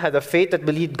 Abraham had a faith that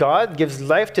believed God gives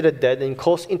life to the dead and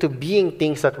calls into being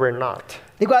things that were not.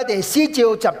 你睇第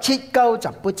4章17到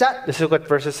18節， Let's look at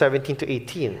verses 17 to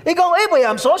 18. 你講亞伯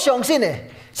蘭所相信嘅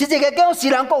是一個叫死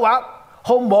人國話，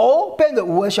從無變做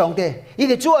有嘅上帝。伊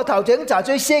哋主要頭前查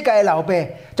做世界嘅老爸，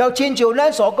就親像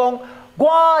咱所講，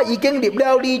我已經立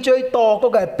了你最多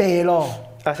國嘅爸咯。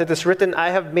 As it is written,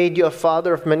 I have made you a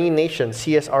father of many nations.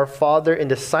 He is our father in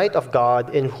the sight of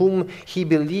God, in whom he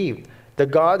believed, the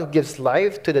God who gives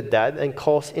life to the dead and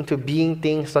calls into being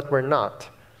things that were not.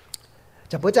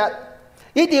 18節，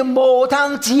一條無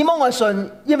通指望嘅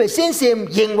信，因為信心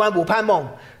永遠無盼望。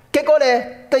結果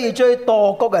咧，得以最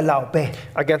多國嘅老爸。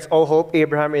 Against all hope,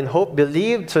 Abraham in hope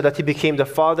believed so that he became the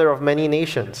father of many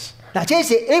nations. 嗱，這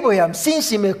是亞伯蘭信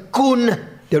心嘅根啊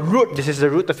 ，the root。 This is the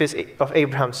root of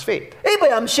Abraham's faith. 亞伯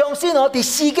蘭相信我哋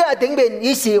世界頂面，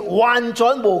伊是完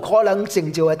全無可能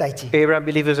成就嘅代志， Abraham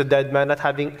believed he was a dead man, not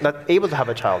able to have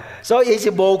a child. 所以伊是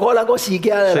無可能個世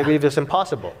界 So he 啦。 believed it was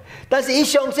impossible. 但是伊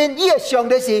相信伊嘅上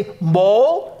帝是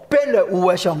無變來有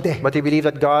嘅上帝 But he believed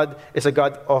that God is a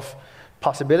God of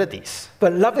possibilities.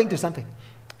 ，but loving to something。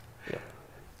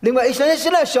另外，伊相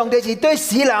信咧上帝是對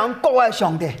死人國嘅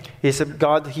上帝， He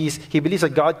believes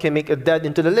that God can make a dead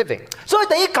into the living. 所以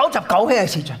第一99歲嘅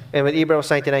時陣， And when Abraham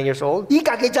was 99 years old, 伊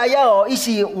家己知影哦，伊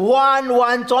是完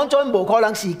全無可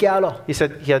能事件咯。 he said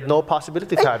he had no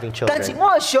possibility of having 但是 children. 我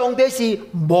嘅上帝是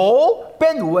無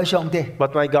變有嘅上帝，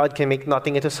 But my God can make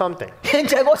nothing into something. 現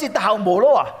在我是頭無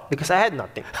咯啊， Because I had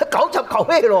nothing. 99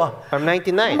歲咯啊， I'm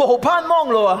 99. 無盼望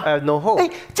咯啊。 I have no hope.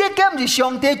 誒，這梗唔是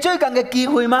上帝最近嘅機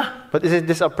會嗎？ But isn't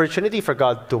this opportunity for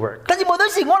God to work? 但是無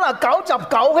論是我嗱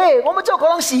99歲，我咪做可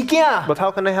能事件。 But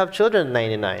how can I have children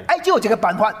at 99? 誒，只有一個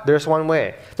辦法， There's one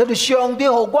way. 就是上帝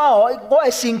好我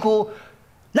嘅身軀，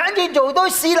咱就做到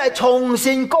死嚟重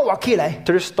新復活起來，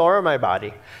 To restore my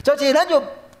body. 就是咱就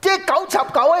即99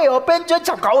歲哦，變咗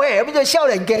19歲，變咗少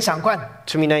年嘅常款。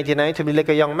 To be 99, to be like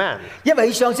a young man. 因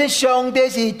為相信上帝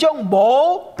是將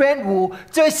無變有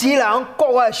最使人國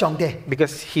嘅上帝。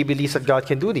 Because he believes that God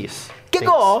can do these 結 things.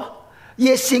 果，伊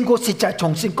嘅身軀實在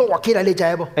重新復活起來，你知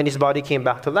無？ And his body came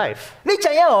back to life. 你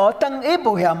知影哦，當亞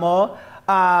伯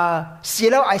蘭死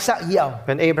了艾撒以後，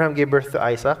 When Abraham gave birth to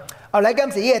Isaac 後來嗰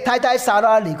陣時，伊嘅太太撒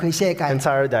拉離開世 and 界。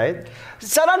 Sarah died,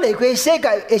 撒拉離開世界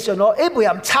嘅時候，亞伯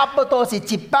蘭差不多是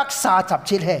137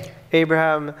歲。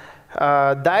 Abraham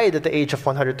died at the age of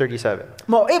 137.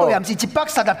 冇，亞伯蘭是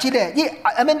137歲，伊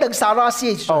阿免等撒拉死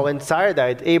嘅時候。 Oh, when Sarah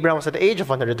died, Abraham was at the age of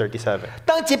 137.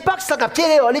 當137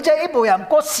歲哦，你知亞伯蘭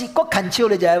嗰時嗰近超，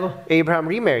你知無？ Abraham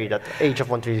remarried at the age of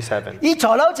 137. 伊娶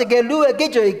咗一個女嘅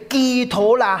叫做基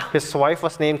土拉。 His wife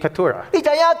was named Keturah. 你知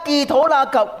影基土拉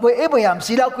及為亞伯蘭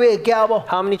生了幾個囝無？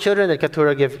 How many children did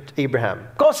Keturah give Abraham?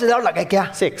 嗰時有6個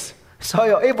囝。 6. 所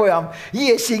以亞伯蘭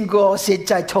伊嘅身軀實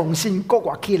在重新復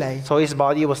活起來。 So his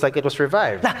body was like it was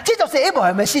revived. 嗱，這就是亞伯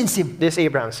蘭嘅信心。 This is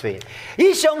Abraham's faith.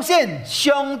 伊相信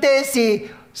上帝是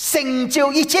成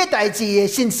就一切代志嘅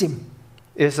信心。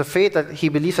 It is a faith that he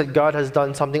believes that God has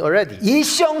done something already. 伊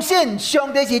相信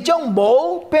上帝是將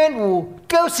無變有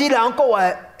叫使人復活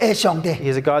嘅上帝。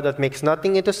 He is a God that makes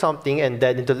nothing into something and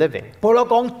dead into living. 保羅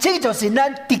講，這就是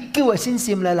咱得救嘅信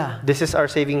心啦。 This is our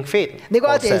saving faith. 你講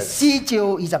Paul 第 says. 4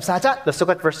章23節， Let's look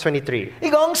at verse 23. 伊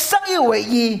講生要為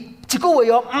義，一句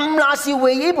話哦，唔那是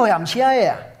為伊培含車嘅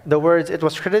啊。 The words, it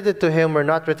was credited to him, were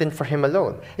not written for him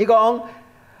alone. 伊講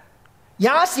也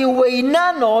是為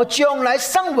咱我將來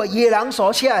生活嘅人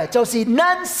所寫的，就是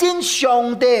咱信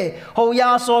上帝和耶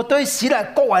穌對死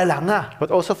嚟國嘅人啊。 But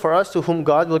also for us to whom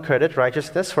God will credit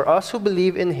righteousness, for us who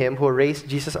believe in him who raised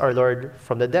Jesus our Lord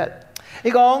from the dead. 伊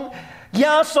講耶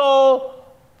穌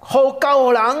和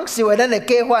救人是為咱嘅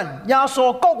計劃，耶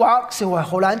穌國活是為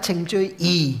互咱稱罪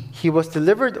義。 He was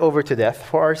delivered over to death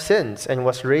for our sins and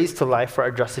was raised to life for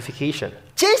our justification.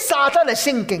 這三則嘅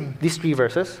聖經， These 3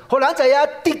 verses. 互咱知影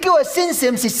得救嘅信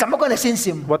心是什麼樣嘅信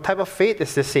心？ What type of faith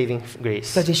is this saving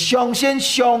grace? 就是相信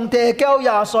上帝叫耶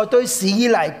穌對死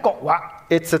嚟國活。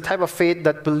 It's a type of faith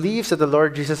that believes that the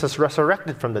Lord Jesus has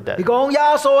resurrected from the 伊 dead. 講耶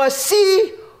穌嘅死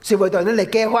是為對咱嚟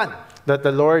計劃。 That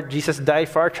the Lord Jesus died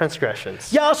for our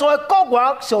transgressions. 耶穌嘅國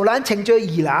活受咱稱罪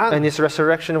義人， And his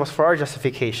resurrection was for our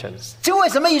justification. 這為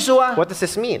什麼意思啊？ What does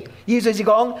this mean? 意思是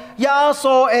講耶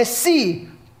穌嘅死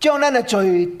將咱嘅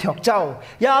罪奪走，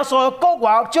耶穌嘅國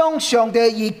活將上帝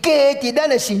義加喺咱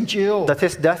嘅身上。 That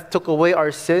his death took away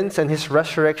our sins and his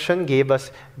resurrection gave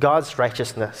us God's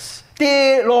righteousness.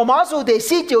 第羅馬書第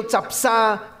4章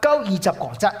13到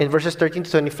25節， In verses 13 to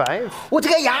 25, 有一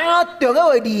個也同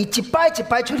一個字一擺一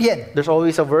擺出現， there's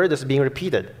always a word that's being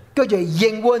repeated. 叫做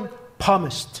應允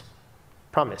promised。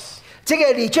 Promise. 這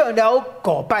個字出現了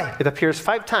5擺， It appears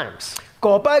 5 times.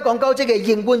 5擺講到這個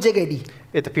應允這個字，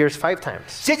 It appears 5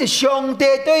 times. 這是上帝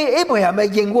對亞伯蘭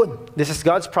嘅應允。 This is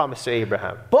God's promise to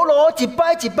Abraham. 保羅一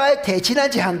擺一擺提起咱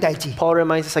一項代志， Paul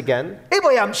reminds us again 亞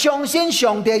伯蘭相信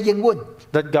上帝嘅應允。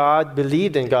 that God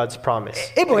believed in God's promise.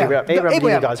 Abraham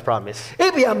believed in God's promise.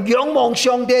 亞伯蘭仰望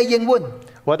上帝嘅應允。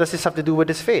 What does this have to do with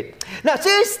his faith? 嗱，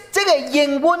這個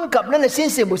應允及咱嘅信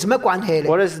心有什麼關係呢？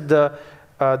 What is the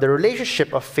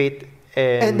relationship of faith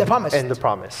And the promise. and the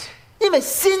promise? 因為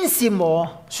信心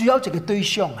需要一個對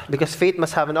象啊， Because faith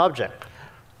must have an object.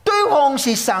 對方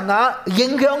是神啊，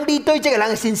影響你對這個人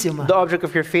嘅信心啊。 The object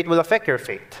of your faith will affect your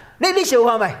faith. 你想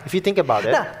下咪？ If you think about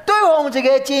it, 嗱，對方一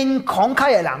個真慷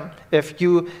慨嘅人， if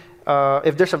you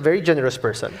if there's a very generous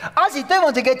person 是對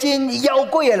方一個真妖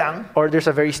怪嘅人， or there's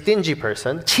a very stingy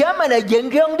person, 請問嚟影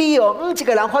響你哦，這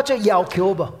個人發出要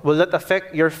求噃？ will that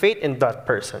affect your faith in that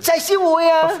person? 在是會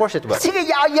啊 Of course it will. 這個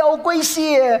妖怪事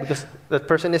啊！ Because that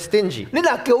person is stingy. 你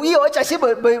嗱叫伊哦，在是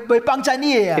會幫襯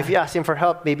你嘅啊！ If you ask him for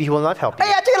help, maybe he will not help 哎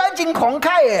you. 呀，這個人真慷慨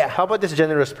嘅啊！ How about this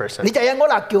generous person? 你就係我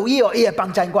嗱叫伊哦，伊係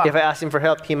幫襯我。 If I ask him for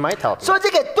help, he might help me. 所以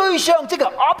這個對象，這個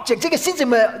object，這個先至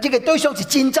咪，這個對象是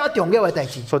真正重要嘅代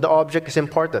志。 So the object is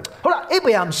important. 好啦，亞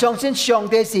伯蘭相信上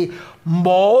帝是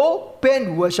冇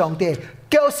辯護嘅上帝，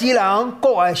叫世人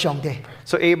國嘅上帝。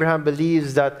 So Abraham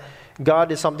believes that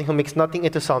God is something who makes nothing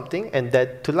into something and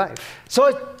dead to life.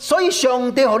 所以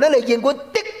上帝和你嚟應允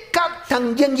的確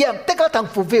能應驗，的確能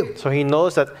fulfill。 So he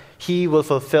knows that he will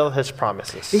fulfill his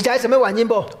promises. 你知係什麼原因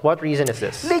不？ What reason is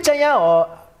this? 你知呀哦，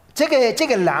這個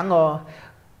人哦，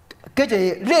叫做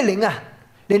列寧啊，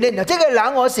列寧啊，這個人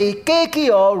哦是過去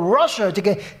哦 Russia 這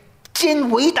個真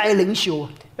偉大嘅領袖，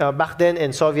 Back then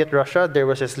in Soviet Russia, there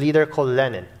was this leader called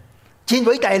Lenin, 真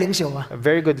偉大嘅領袖啊。 a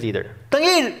very good leader. 等於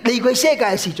離開世界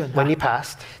嘅時陣， When he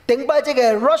passed, 頂擺這個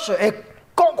Russia 嘅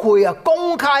國會啊，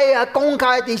公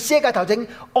開地世界頭前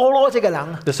惡攞這個人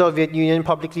啊， the Soviet Union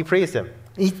publicly praised him.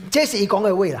 這是佢講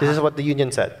嘅話啦。 This is what the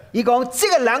union said. 佢講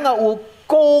這個人啊有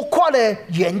高闊嘅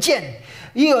遠見，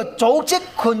呢個組織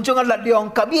群眾嘅力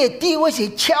量及呢個地位是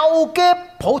超過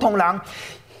普通人，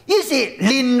呢是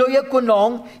人類嘅君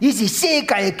王，呢是世界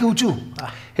嘅救主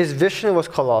啊！ His vision was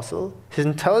colossal. His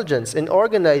intelligence in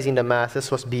organizing the masses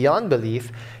was beyond belief.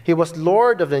 He was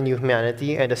Lord of the new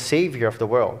humanity and the Savior of the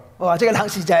world. 哇！這個人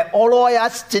實在俄羅呀，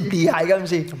真厲害嘅唔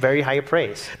是？ Very high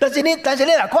praise. 但是你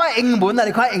嗱看英文啊，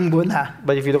你看英文嚇，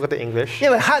 But if you look at the English, 因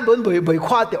為漢文未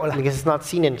看到啦。 because it's not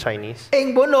seen in Chinese,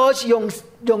 英文我是用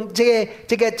這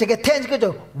個 tense 叫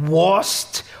做 was，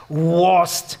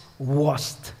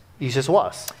 it just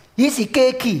was. 呢是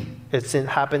過去。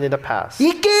 Happened in the past. 而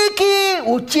過去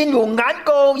有真有眼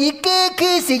光，而過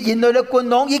去是人類嘅君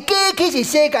王，而過去是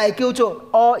世界嘅救主。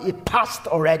All it passed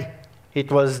already。 It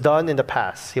was done in the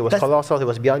past. He was That's- colossal. He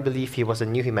was beyond belief. He was a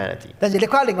new humanity. 但是你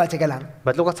看另外一個人，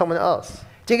 But look at someone else.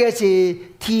 這個是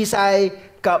天使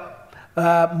及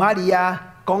瑪利亞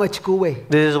講嘅一句話。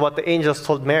 This is what the angels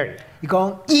told Mary, 佢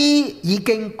講：伊已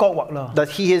經復活啦。 that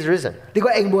he is risen. 你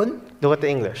講英文 Look at the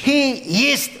English.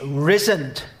 ，He is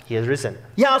risen。 He is risen.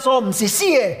 耶穌唔是死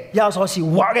嘅，耶穌是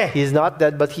活嘅。 He is not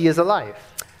dead, but he is alive.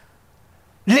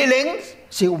 列寧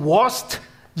是 was，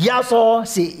 耶穌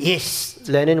是 is。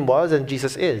 Lenin was and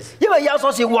Jesus is, 因為耶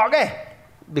穌是活嘅。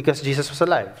 because Jesus was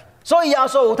alive. 所以耶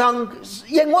穌有通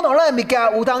英文同咱物件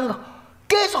有通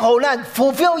繼續互咱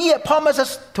fulfill His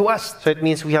promises to us。 So it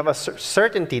means we have a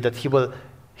certainty that he will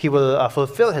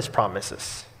fulfill his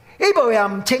promises. 呢部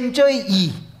人稱罪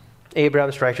義，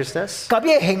 Abraham's righteousness 及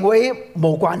呢個行為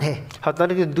冇關係， had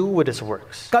nothing to do with his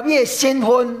works, 及呢個身份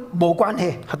冇關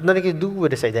係。 had nothing to do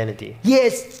with his identity. 而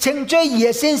稱罪義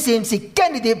嘅信心是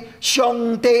建立喺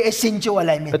上帝嘅成就嘅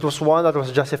裏面， It was one that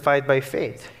was justified by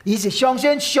faith. 而是相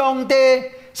信上帝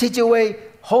是一位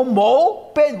好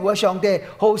冇辯護嘅上帝，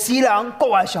好使人國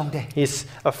嘅上帝。 He's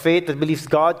a faith that believes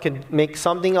God can make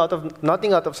something out of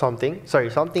nothing out of something,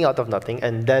 something out of nothing,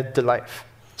 and dead to life.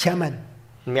 請問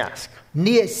Let me ask,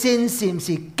 你嘅信心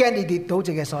是建立喺到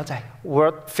這個所在？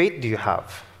 what faith do you have?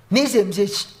 你是唔是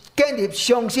建立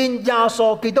相信耶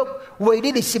穌基督為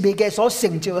你哋十字架所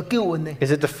成就嘅救恩呢？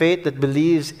 Is it the faith that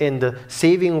believes in the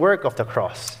saving work of the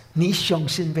cross? 你相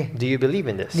信未？ Do you believe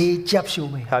in this? 你接受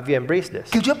未？ Have you embraced this?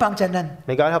 叫做幫助人，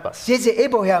 May God help us. 這是亞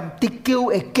伯蘭得救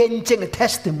嘅見證嘅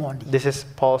testimony， This is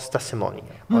Paul's testimony.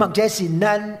 或者是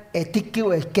咱嘅得救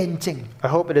嘅見證。 I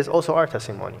hope it is also our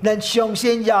testimony. 咱相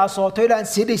信耶穌對咱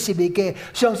死喺十字架，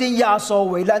相信耶穌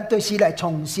為咱對死嚟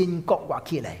重新復活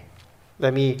起嚟。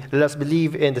Let us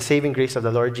believe in the saving grace of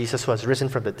the Lord Jesus who has risen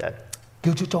from the dead.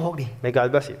 叫做祝福你， May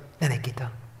God bless you. 咱嚟記得。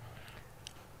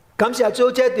感謝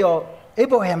主這條亞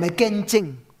伯蘭嘅見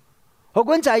證，我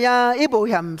講就係亞伯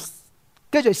蘭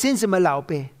叫做信心嘅老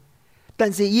爸，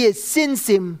但是伊嘅信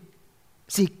心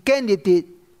是建立喺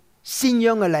信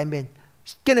仰嘅裏面，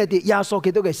建立喺耶穌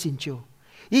基督嘅成就。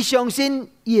伊相信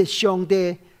伊嘅上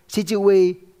帝是一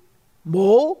位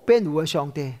冇辯護嘅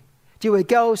上帝，一位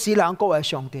叫使人國嘅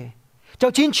上帝。就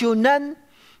親像咱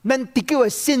得救嘅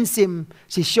信心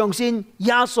是相信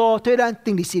耶穌對咱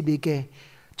釘喺十字架，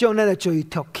將咱嘅罪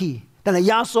脫去。但係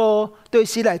耶穌對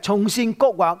死嚟重新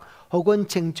復活，互阮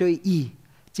稱罪義，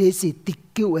這是得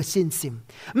救嘅信心，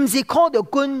唔是靠着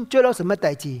阮做了什麼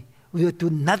代志 ，we will do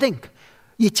nothing，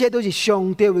 一切都是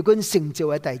上帝為阮成就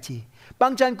嘅代志。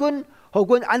幫助阮，互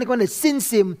阮按阮嘅信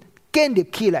心建立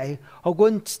起来，互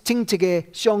阮称一个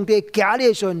上帝假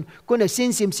的信，阮的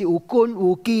信心是有根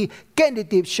有基，建立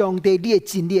伫上帝你的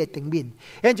真理的顶面。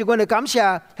因此，阮来感谢，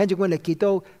因此阮来祈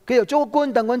祷，继续祝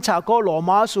阮当阮查考罗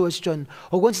马书的时阵，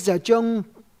互阮实在将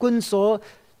阮所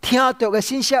听到的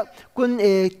信息，阮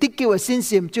的得救的信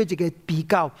心做一个比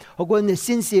较，互阮的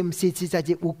信心是实在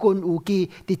是有根有基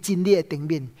伫真理的顶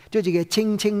面，做一个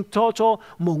清清楚楚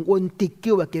蒙恩得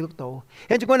救的基督徒。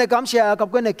因此，阮来感谢，甲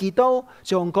阮来祈祷，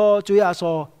上靠主耶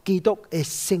稣基督的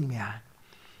圣名。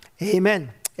Amen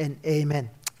and Amen,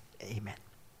 Amen。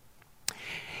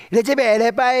你这边下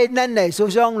礼拜，咱来思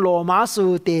想罗马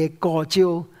书第5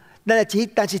章，但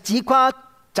是只看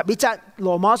11節，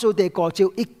羅馬書第5章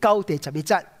1到第11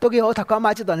節，都幾好讀講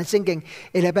埋這段嘅聖經。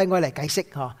下禮拜我嚟解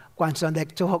釋，願上帝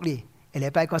祝福你。下禮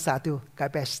拜個3度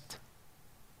，God bless。